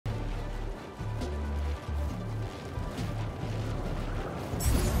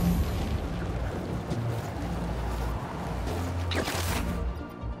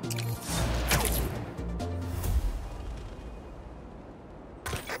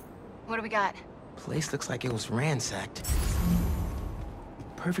What do we got? Place looks like it was ransacked.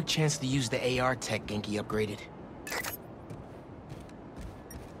 Perfect chance to use the AR tech Genki upgraded.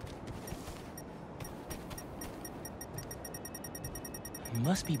 He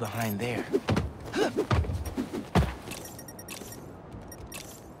must be behind there.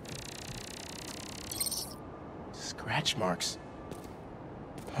 Scratch marks.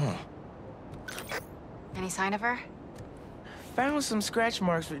 Huh. Any sign of her? Found some scratch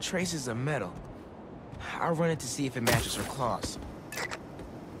marks with traces of metal. I'll run it to see if it matches her claws.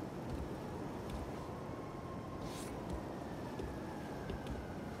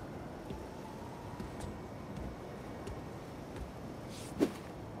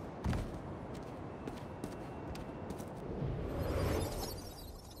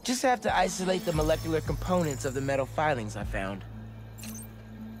 Just have to isolate the molecular components of the metal filings I found.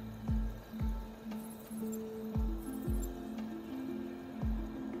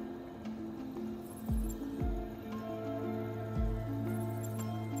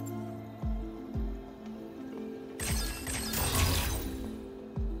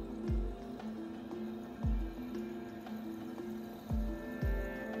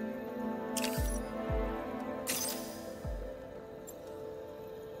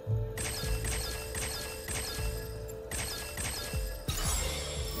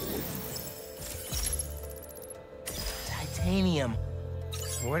 Titanium.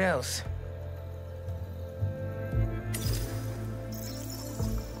 What else?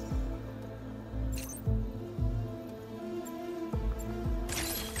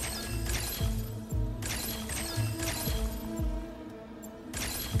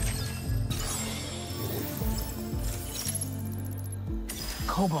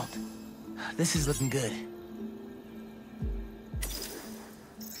 Cobalt. This is looking good.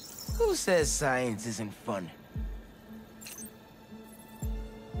 Who says science isn't fun?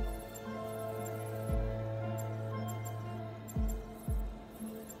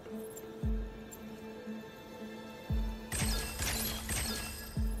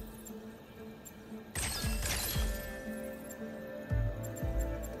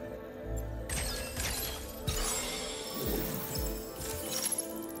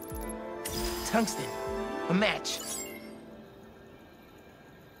 Tungsten. A match.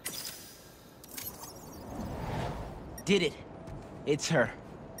 Did it. It's her.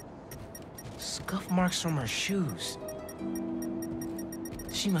 Scuff marks from her shoes.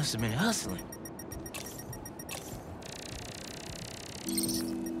 She must have been hustling.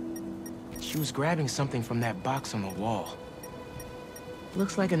 She was grabbing something from that box on the wall.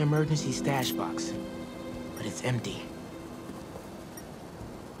 Looks like an emergency stash box, but it's empty.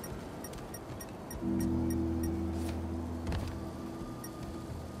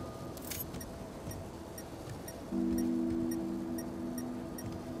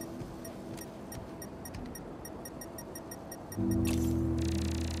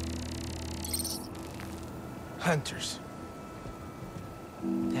 Hunters.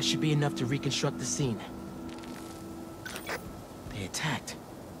 That should be enough to reconstruct the scene. They attacked,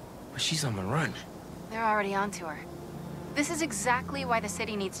 but she's on the run. They're already onto her. This is exactly why the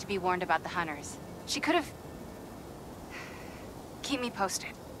city needs to be warned about the hunters. She could have... Keep me posted.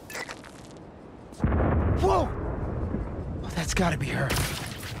 Whoa! Oh, that's gotta be her.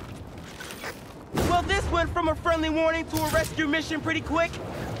 Well, this went from a friendly warning to a rescue mission pretty quick.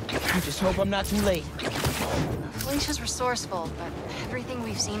 I just hope I'm not too late. Felicia's resourceful, but everything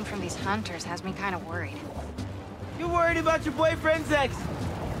we've seen from these hunters has me kind of worried. You're worried about your boyfriend's ex.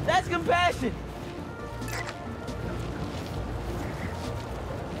 That's compassion.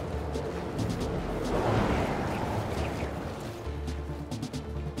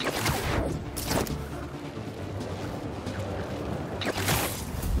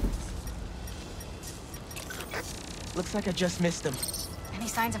 Looks like I just missed them. Any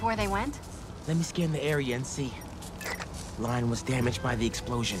signs of where they went? Let me scan the area and see. Line was damaged by the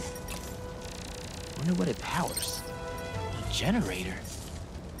explosion. Wonder what it powers. A generator?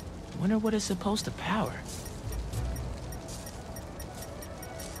 Wonder what it's supposed to power.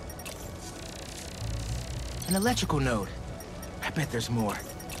 An electrical node. I bet there's more.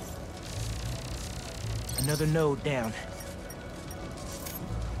 Another node down.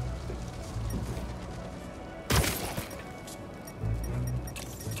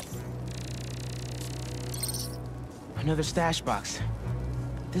 Another stash box.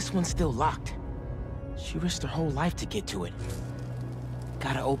 This one's still locked. She risked her whole life to get to it.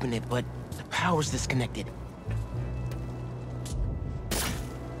 Gotta open it, but the power's disconnected.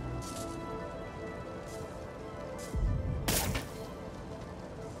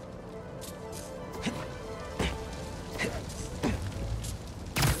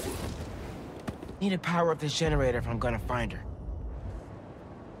 Need to power up this generator if I'm gonna find her.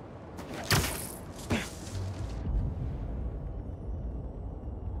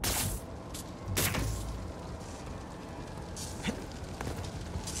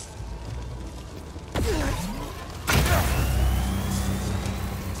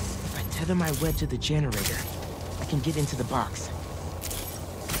 If I tether my web to the generator, I can get into the box.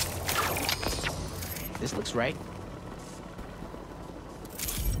 This looks right.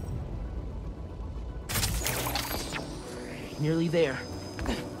 Nearly there.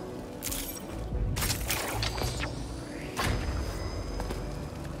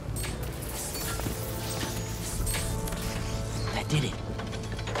 That did it.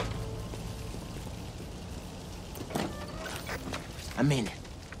 I'm in.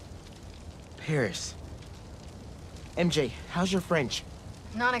 Paris. MJ, how's your French?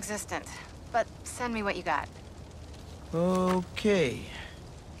 Non-existent, but send me what you got. Okay.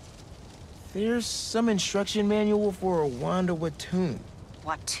 There's some instruction manual for a Wanda Watoon.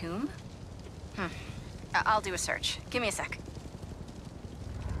 What tomb? I'll do a search. Give me a sec.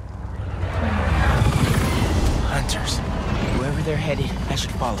 Hunters. Wherever they're headed, I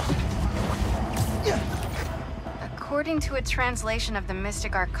should follow. According to a translation of the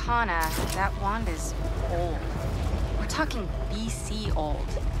Mystic Arcana, that wand is old. We're talking BC old.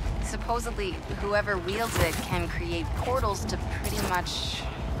 Supposedly, whoever wields it can create portals to pretty much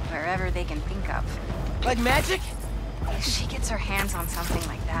wherever they can think of. Like magic? If she gets her hands on something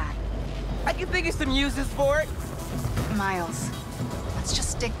like that. I can think of some uses for it. Miles, let's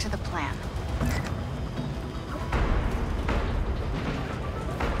just stick to the plan.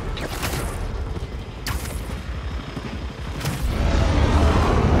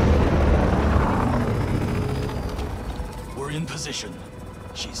 We're in position.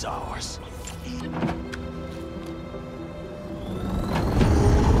 She's ours.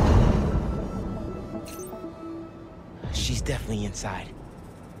 She's definitely inside.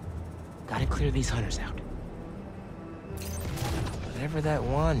 Gotta clear these hunters out. Whatever that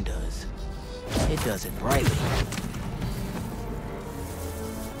wand does, it does it brightly.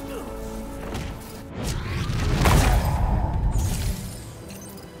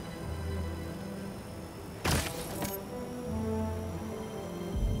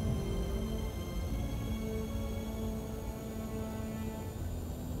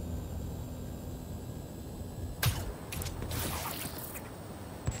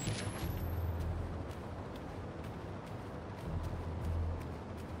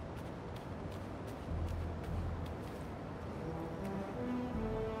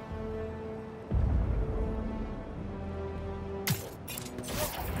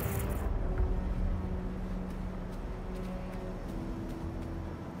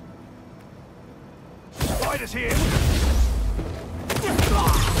 Is here.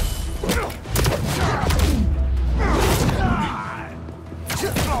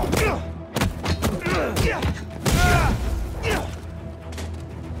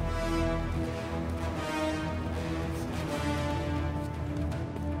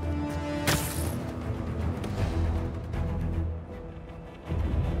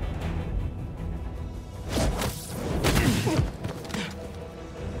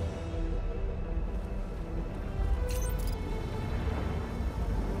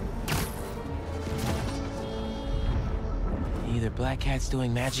 Either Black Cat's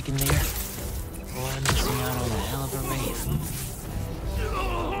doing magic in there, or I'm missing out on a hell of a rave.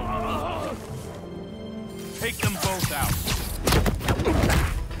 Take them both out.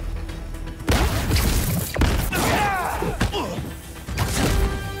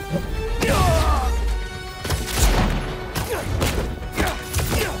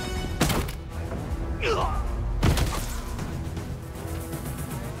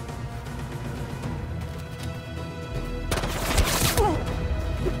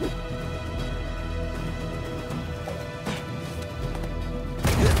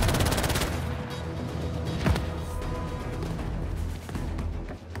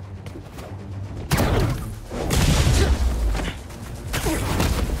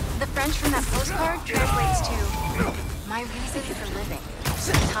 From that postcard translates to my reason for living.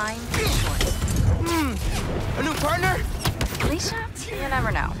 Time is short. A new partner? Alicia? You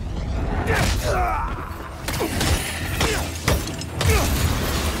never know.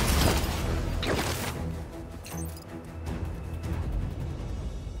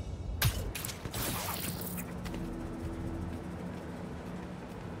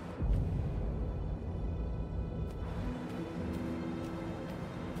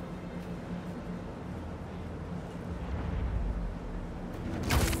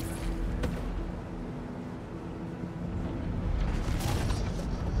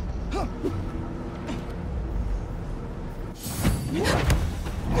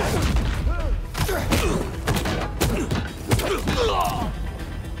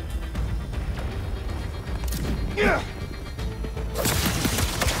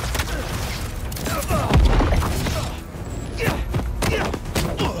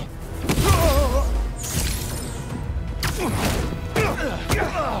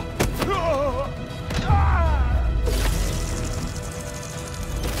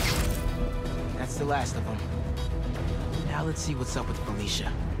 the last of them. Now let's see what's up with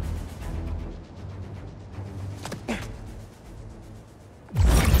Felicia.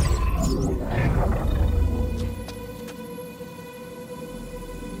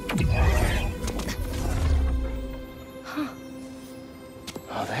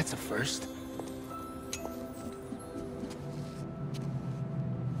 Oh, that's a first.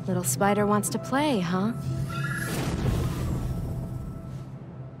 Little spider wants to play, huh?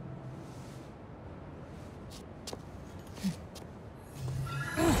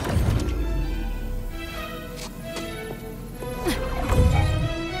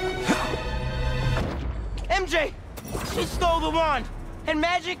 MJ! She stole the wand! And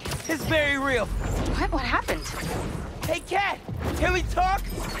magic is very real. What happened? Hey, Cat! Can we talk?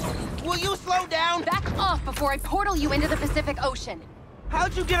 Will you slow down? Back off before I portal you into the Pacific Ocean.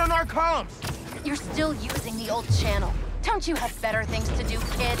 How'd you get on our comms? You're still using the old channel. Don't you have better things to do,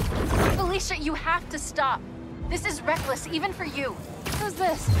 kid? Felicia, you have to stop. This is reckless, even for you. Who's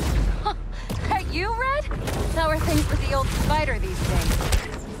this? Huh. That you, Red? How are things with the old spider these days?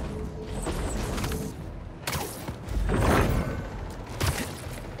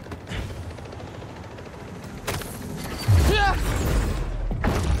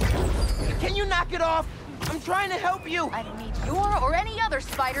 Can you knock it off? I'm trying to help you. I don't need your or any other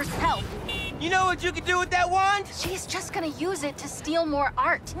spider's help. You know what you could do with that wand? She's just gonna use it to steal more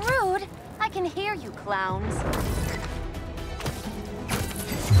art. Rude. I can hear you, clowns.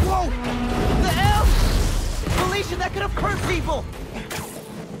 Whoa! The hell? Felicia, that could have hurt people!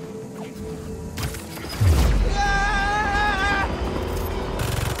 Ah!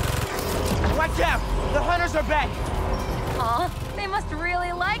 Watch out! The hunters are back! Huh? They must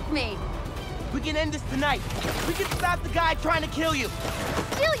really like me. We can end this tonight. We can stop the guy trying to kill you.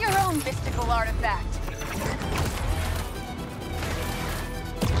 Steal your own mystical artifact.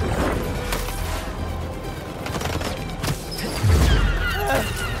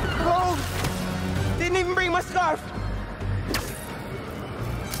 Cold! Didn't even bring my scarf!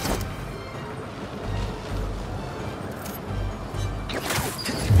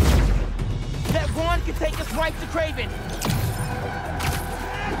 That wand can take us right to Craven!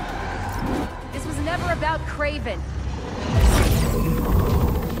 This was never about Craven.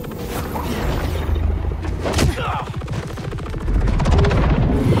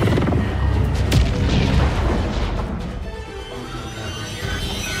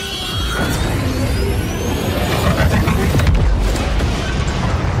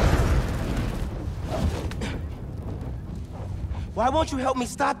 Why won't you help me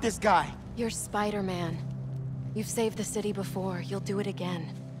stop this guy? You're Spider-Man. You've saved the city before. You'll do it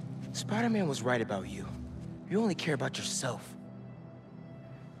again. Spider-Man was right about you. You only care about yourself.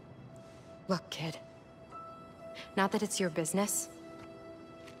 Look, kid. Not that it's your business.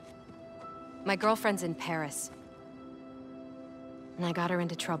 My girlfriend's in Paris. And I got her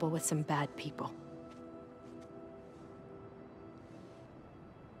into trouble with some bad people.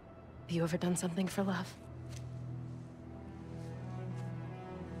 Have you ever done something for love?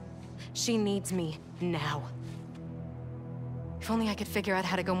 She needs me now. If only I could figure out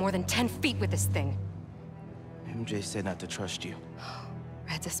how to go more than 10 feet with this thing. MJ said not to trust you.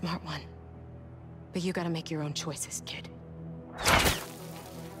 Red's a smart one. But you gotta make your own choices, kid.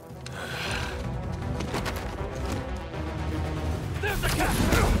 There's the cat!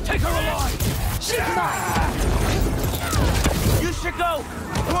 Take her alive! She's mine! You should go!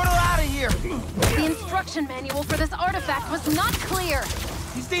 Portal out of here! The instruction manual for this artifact was not clear.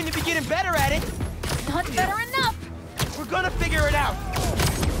 You seem to be getting better at it. Not better enough! We're gonna figure it out.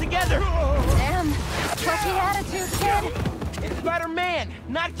 Together. Damn. Plucky attitude, kid. It's Spider-Man,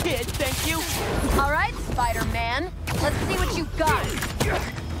 not kid, thank you. All right, Spider-Man. Let's see what you've got.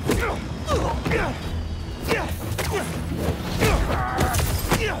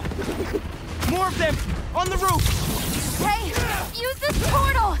 More of them! On the roof! Hey, use this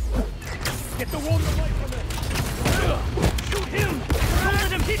portal! Get the wand away from it! Shoot him! Don't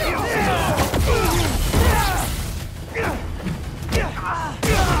let him hit you!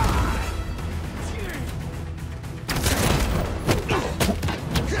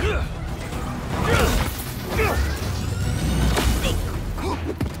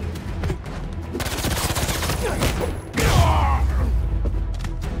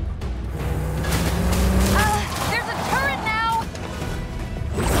 There's a turret now!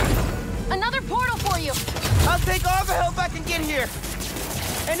 Another portal for you! I'll take all the help I can get here.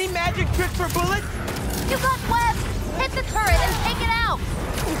 Any magic tricks for bullets? You got webs! Hit the turret and take it out!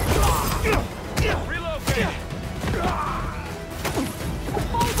 Relocate!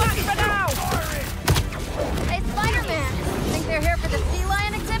 Hold back for now! Hey, Spider-Man! Think they're here for the sea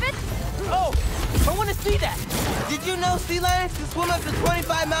lion exhibit? Oh, Did you know sea lions can swim up to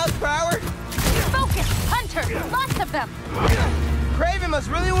 25 miles per hour? Focus, Hunter! Lots of them! Craven must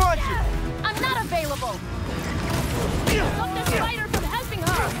really want you. I'm not available! Stop the spider from helping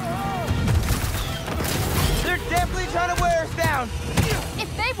her! They're definitely trying to wear us down. If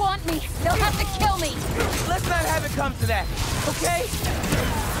they want me, they'll have to kill me! Let's not have it come to that, okay?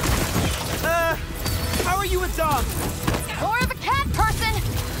 How are you with dogs? More of a cat person!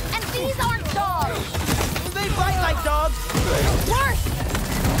 And these aren't dogs! They bite like dogs. Worse!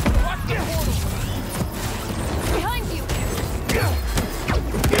 Behind you!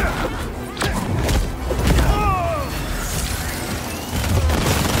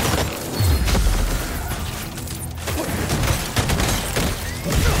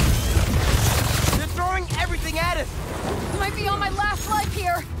 They're throwing everything at us. Might be on my last life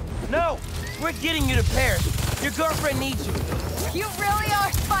here! No, we're getting you to Paris. Your girlfriend needs you. You really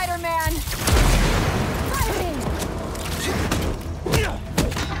are Spider-Man! Fighting!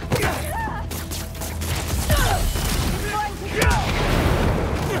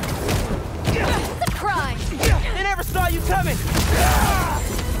 It's a crime! They never saw you coming.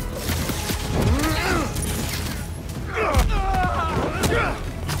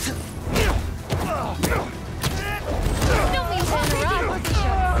 Don't mean to interrupt.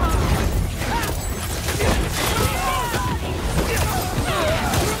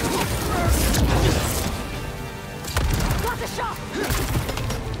 Got the shot!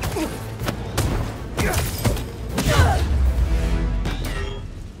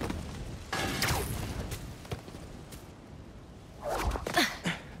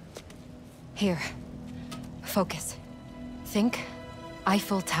 Here. Focus. Think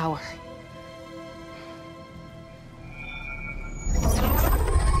Eiffel Tower.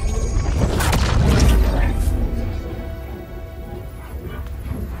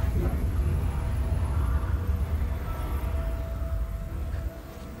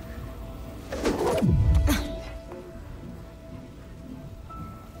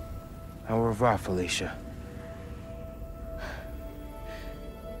 Au revoir, Felicia.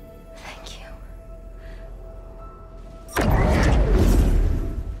 Thank you.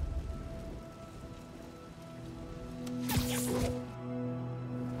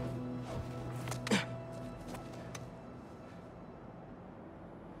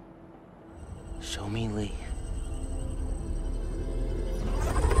 Show me Lee.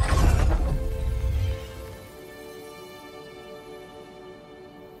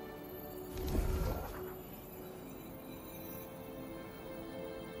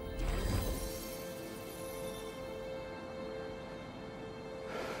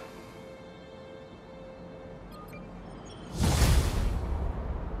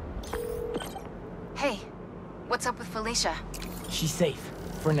 Hey, what's up with Felicia? She's safe,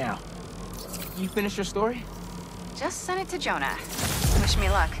 for now. You finished your story? Just sent it to Jonah. Wish me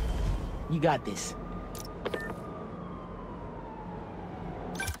luck. You got this.